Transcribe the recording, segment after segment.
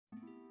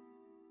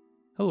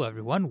Hello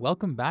everyone,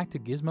 welcome back to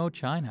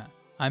Gizmochina.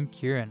 I'm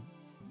Kieran.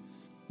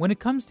 When it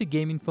comes to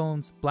gaming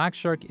phones, Black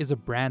Shark is a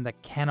brand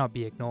that cannot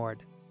be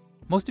ignored.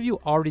 Most of you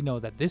already know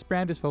that this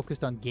brand is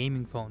focused on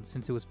gaming phones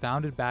since it was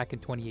founded back in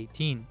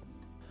 2018.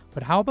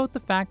 But how about the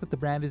fact that the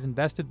brand is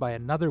invested by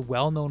another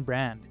well-known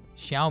brand,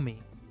 Xiaomi?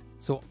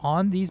 So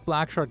on these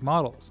Black Shark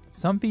models,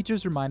 some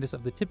features remind us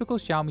of the typical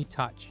Xiaomi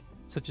touch,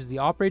 such as the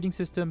operating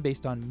system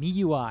based on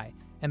MIUI,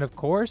 and of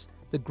course,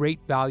 the great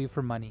value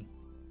for money.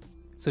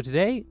 So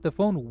today, the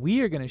phone we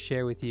are going to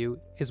share with you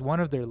is one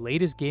of their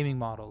latest gaming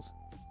models,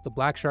 the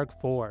Black Shark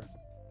 4.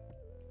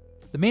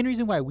 The main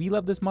reason why we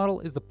love this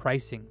model is the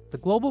pricing. The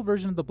global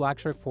version of the Black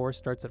Shark 4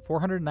 starts at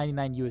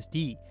 $499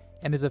 USD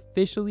and is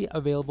officially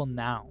available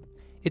now.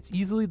 It's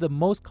easily the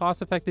most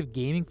cost-effective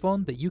gaming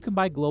phone that you can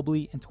buy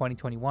globally in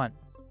 2021.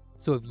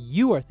 So if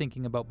you are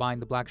thinking about buying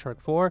the Black Shark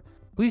 4,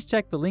 please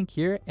check the link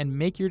here and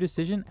make your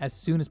decision as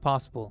soon as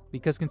possible,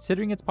 because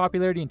considering its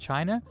popularity in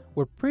China,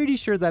 we're pretty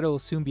sure that it will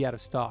soon be out of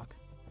stock.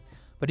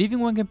 But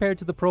even when compared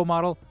to the Pro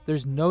model,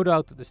 there's no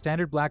doubt that the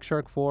standard Black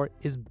Shark 4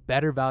 is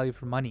better value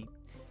for money.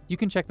 You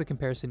can check the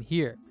comparison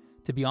here.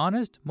 To be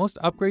honest, most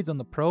upgrades on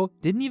the Pro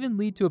didn't even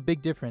lead to a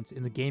big difference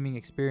in the gaming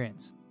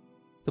experience.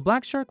 The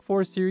Black Shark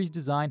 4 series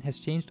design has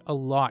changed a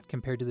lot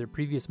compared to their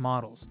previous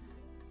models.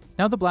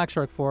 Now the Black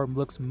Shark 4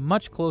 looks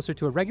much closer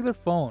to a regular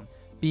phone,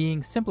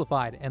 being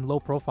simplified and low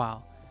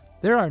profile.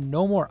 There are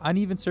no more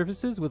uneven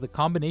surfaces with a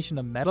combination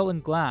of metal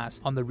and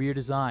glass on the rear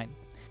design.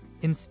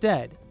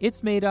 Instead,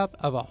 it's made up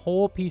of a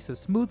whole piece of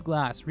smooth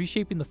glass,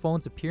 reshaping the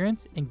phone's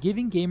appearance and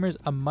giving gamers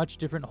a much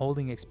different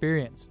holding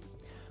experience.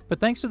 But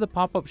thanks to the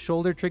pop-up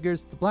shoulder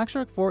triggers, the Black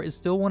Shark 4 is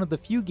still one of the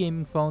few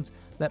gaming phones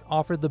that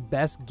offer the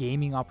best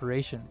gaming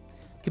operation.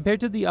 Compared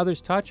to the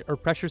other's touch or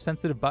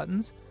pressure-sensitive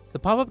buttons, the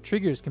pop-up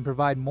triggers can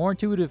provide more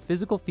intuitive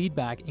physical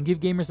feedback and give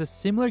gamers a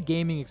similar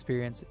gaming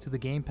experience to the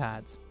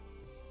gamepads.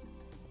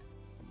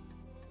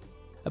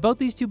 About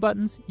these two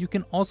buttons, you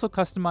can also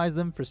customize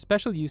them for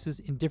special uses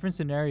in different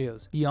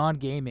scenarios beyond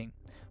gaming.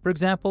 For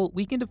example,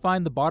 we can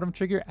define the bottom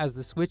trigger as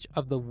the switch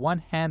of the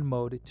one-hand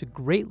mode to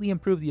greatly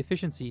improve the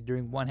efficiency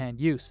during one-hand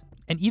use,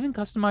 and even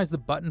customize the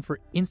button for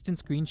instant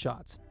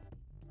screenshots.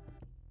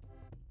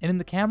 And in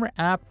the camera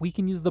app, we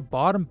can use the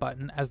bottom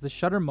button as the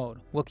shutter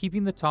mode, while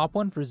keeping the top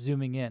one for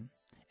zooming in.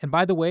 And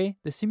by the way,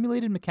 the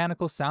simulated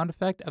mechanical sound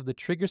effect of the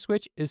trigger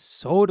switch is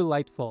so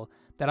delightful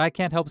that I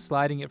can't help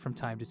sliding it from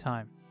time to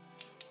time.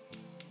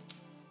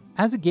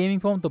 As a gaming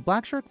phone, the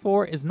Black Shark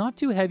 4 is not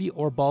too heavy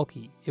or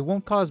bulky. It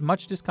won't cause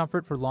much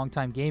discomfort for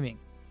long-time gaming.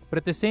 But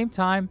at the same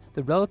time,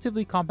 the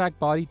relatively compact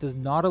body does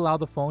not allow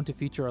the phone to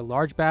feature a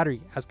large battery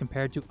as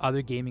compared to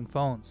other gaming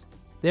phones.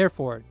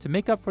 Therefore, to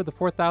make up for the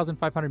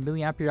 4,500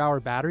 mAh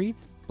battery,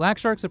 Black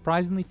Shark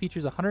surprisingly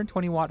features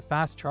 120 watt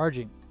fast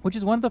charging, which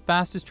is one of the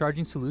fastest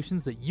charging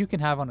solutions that you can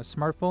have on a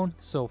smartphone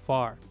so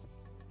far.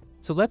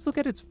 So let's look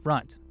at its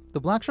front.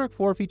 The Black Shark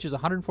 4 features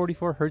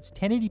 144Hz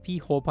 1080p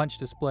hole punch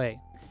display.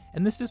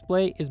 And this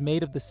display is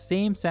made of the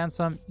same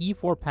Samsung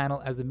E4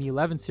 panel as the Mi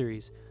 11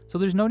 series, so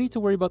there's no need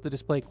to worry about the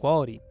display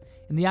quality.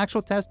 In the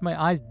actual test,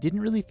 my eyes didn't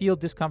really feel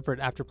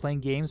discomfort after playing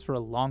games for a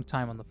long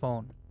time on the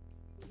phone.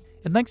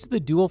 And thanks to the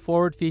dual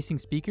forward-facing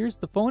speakers,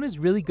 the phone is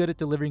really good at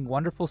delivering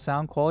wonderful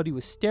sound quality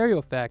with stereo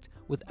effect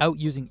without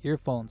using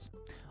earphones.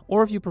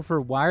 Or if you prefer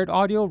wired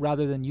audio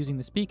rather than using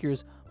the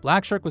speakers,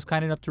 Black Shark was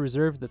kind enough to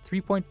reserve the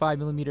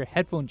 3.5mm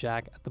headphone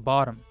jack at the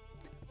bottom.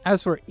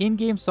 As for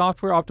in-game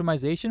software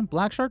optimization,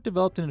 Black Shark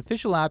developed an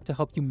official app to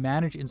help you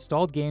manage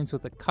installed games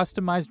with a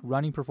customized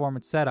running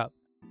performance setup.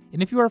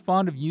 And if you are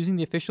fond of using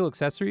the official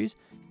accessories,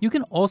 you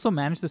can also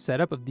manage the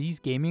setup of these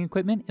gaming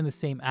equipment in the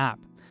same app.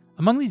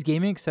 Among these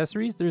gaming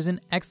accessories, there's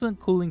an excellent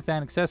cooling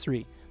fan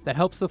accessory that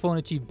helps the phone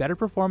achieve better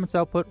performance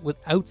output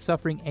without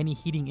suffering any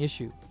heating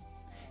issue.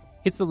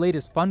 It's the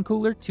latest Fun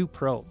Cooler 2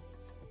 Pro.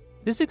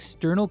 This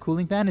external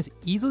cooling fan is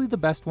easily the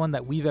best one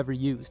that we've ever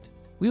used.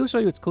 We will show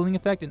you its cooling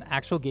effect in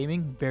actual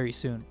gaming very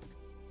soon.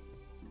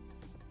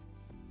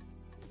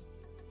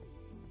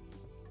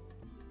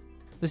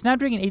 The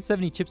Snapdragon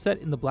 870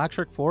 chipset in the Black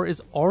Shark 4 is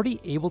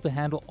already able to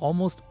handle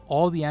almost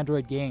all the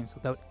Android games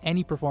without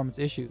any performance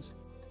issues.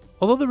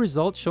 Although the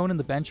results shown in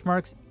the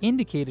benchmarks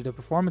indicated a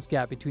performance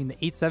gap between the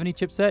 870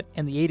 chipset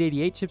and the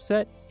 888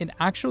 chipset, in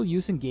actual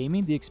use in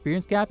gaming, the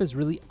experience gap is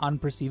really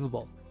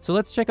unperceivable. So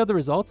let's check out the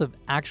results of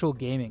actual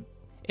gaming.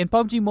 In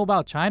PUBG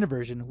Mobile China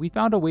version, we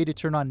found a way to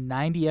turn on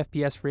 90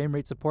 FPS frame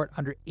rate support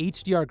under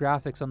HDR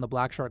graphics on the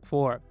Black Shark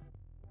 4.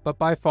 But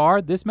by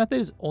far, this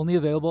method is only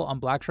available on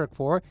Black Shark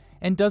 4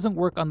 and doesn't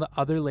work on the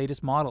other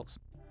latest models.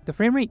 The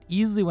frame rate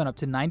easily went up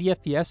to 90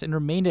 FPS and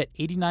remained at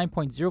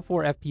 89.04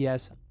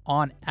 FPS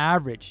on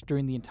average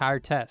during the entire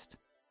test.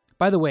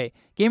 By the way,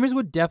 gamers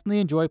would definitely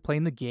enjoy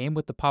playing the game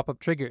with the pop-up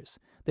triggers.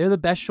 They're the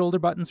best shoulder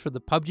buttons for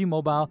the PUBG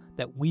Mobile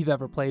that we've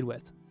ever played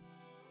with.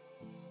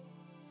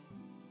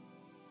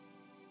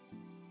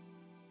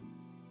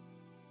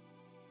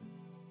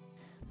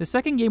 The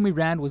second game we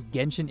ran was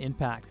Genshin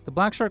Impact. The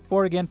Black Shark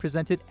 4 again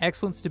presented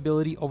excellent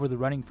stability over the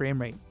running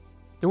frame rate.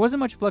 There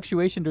wasn't much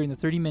fluctuation during the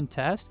 30-min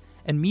test,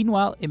 and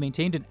meanwhile it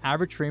maintained an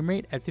average frame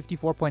rate at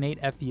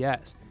 54.8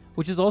 FPS,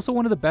 which is also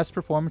one of the best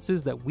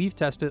performances that we've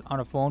tested on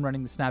a phone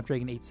running the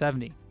Snapdragon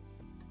 870.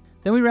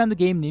 Then we ran the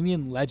game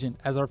Nemean Legend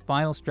as our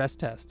final stress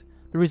test.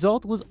 The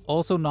result was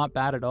also not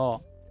bad at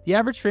all. The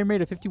average frame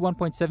rate of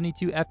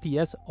 51.72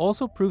 FPS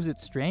also proves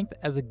its strength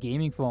as a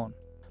gaming phone.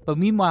 But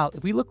meanwhile,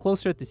 if we look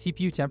closer at the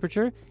CPU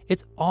temperature,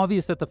 it's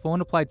obvious that the phone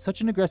applied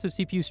such an aggressive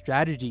CPU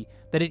strategy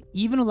that it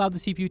even allowed the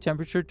CPU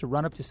temperature to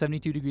run up to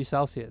 72 degrees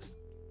Celsius.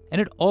 And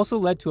it also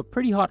led to a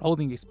pretty hot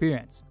holding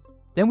experience.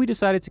 Then we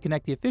decided to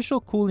connect the official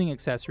cooling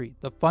accessory,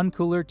 the Fun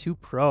Cooler 2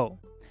 Pro.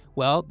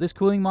 Well, this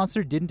cooling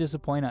monster didn't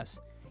disappoint us.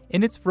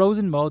 In its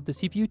frozen mode, the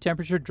CPU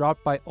temperature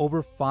dropped by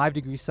over 5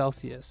 degrees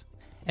Celsius.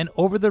 And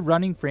over the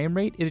running frame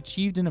rate, it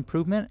achieved an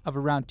improvement of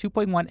around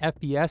 2.1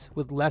 FPS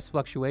with less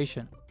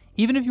fluctuation.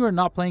 Even if you are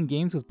not playing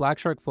games with Black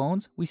Shark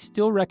phones, we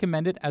still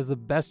recommend it as the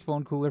best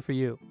phone cooler for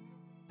you.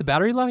 The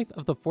battery life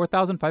of the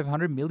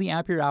 4,500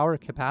 mAh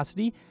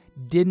capacity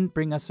didn't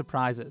bring us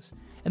surprises,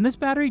 and this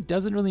battery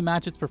doesn't really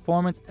match its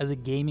performance as a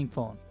gaming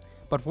phone.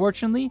 But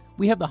fortunately,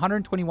 we have the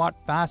 120 watt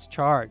fast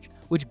charge,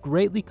 which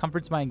greatly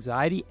comforts my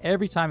anxiety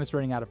every time it's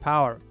running out of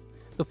power.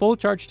 The full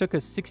charge took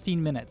us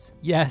 16 minutes.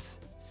 Yes,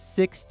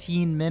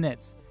 16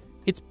 minutes.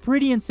 It's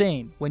pretty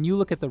insane when you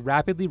look at the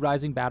rapidly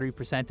rising battery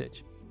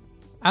percentage.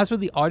 As for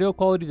the audio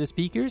quality of the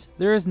speakers,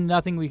 there is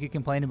nothing we could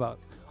complain about.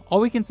 All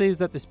we can say is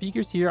that the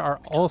speakers here are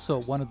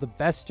also one of the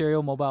best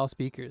stereo mobile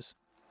speakers.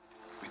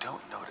 We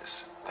don't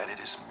notice that it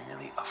is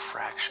merely a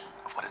fraction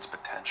of what its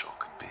potential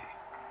could be.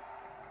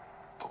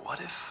 But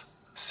what if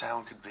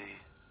sound could be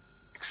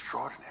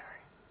extraordinary?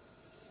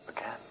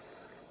 Again.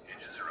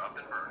 Engines are up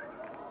and burning.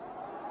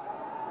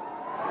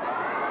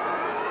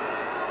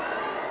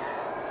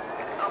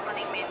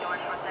 Opening main doors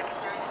for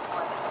secondary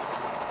deployment.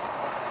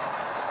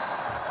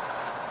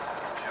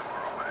 2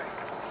 are away.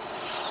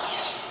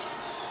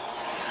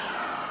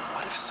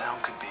 What if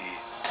sound could be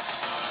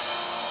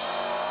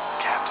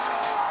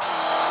captivating,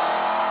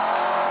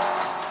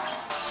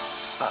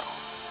 subtle,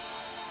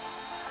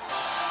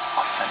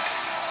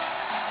 authentic?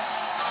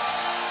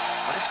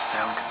 What if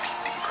sound could be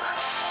deeper,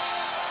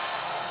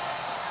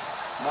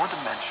 more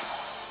dimensional?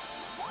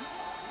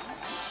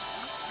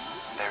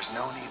 There's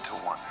no need to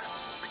wonder,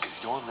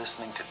 because you're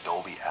listening to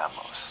Dolby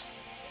Atmos.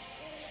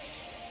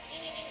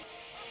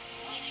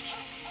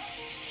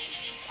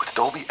 With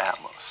Dolby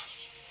Atmos,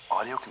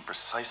 audio can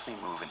precisely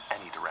move in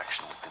any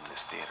direction within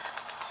this theater,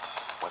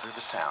 whether the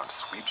sound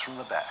sweeps from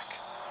the back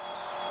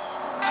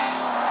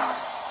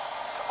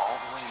to all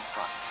the way in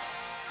front,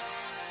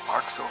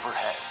 arcs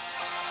overhead,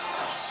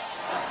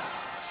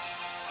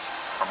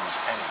 or moves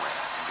anywhere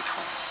in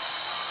between.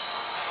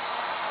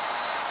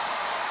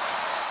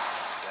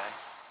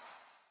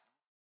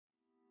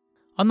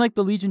 Unlike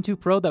the Legion 2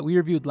 Pro that we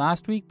reviewed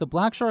last week, the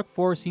Black Shark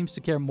 4 seems to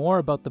care more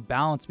about the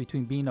balance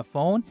between being a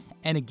phone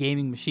and a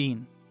gaming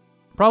machine.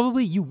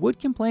 Probably you would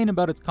complain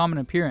about its common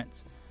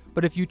appearance,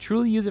 but if you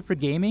truly use it for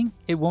gaming,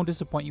 it won't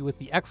disappoint you with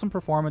the excellent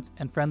performance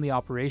and friendly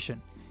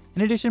operation.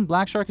 In addition,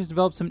 Black Shark has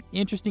developed some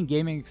interesting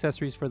gaming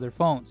accessories for their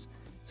phones.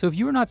 So if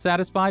you are not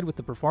satisfied with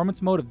the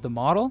performance mode of the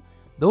model,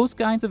 those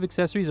kinds of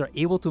accessories are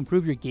able to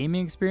improve your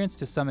gaming experience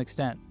to some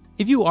extent.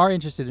 If you are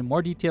interested in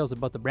more details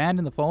about the brand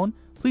and the phone,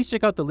 please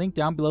check out the link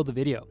down below the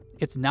video.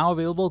 It's now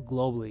available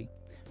globally.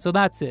 So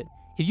that's it.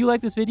 If you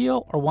like this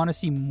video or want to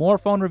see more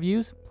phone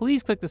reviews,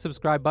 please click the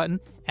subscribe button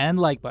and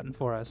like button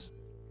for us.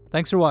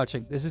 Thanks for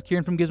watching. This is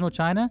Kieran from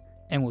Gizmochina,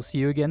 and we'll see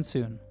you again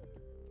soon.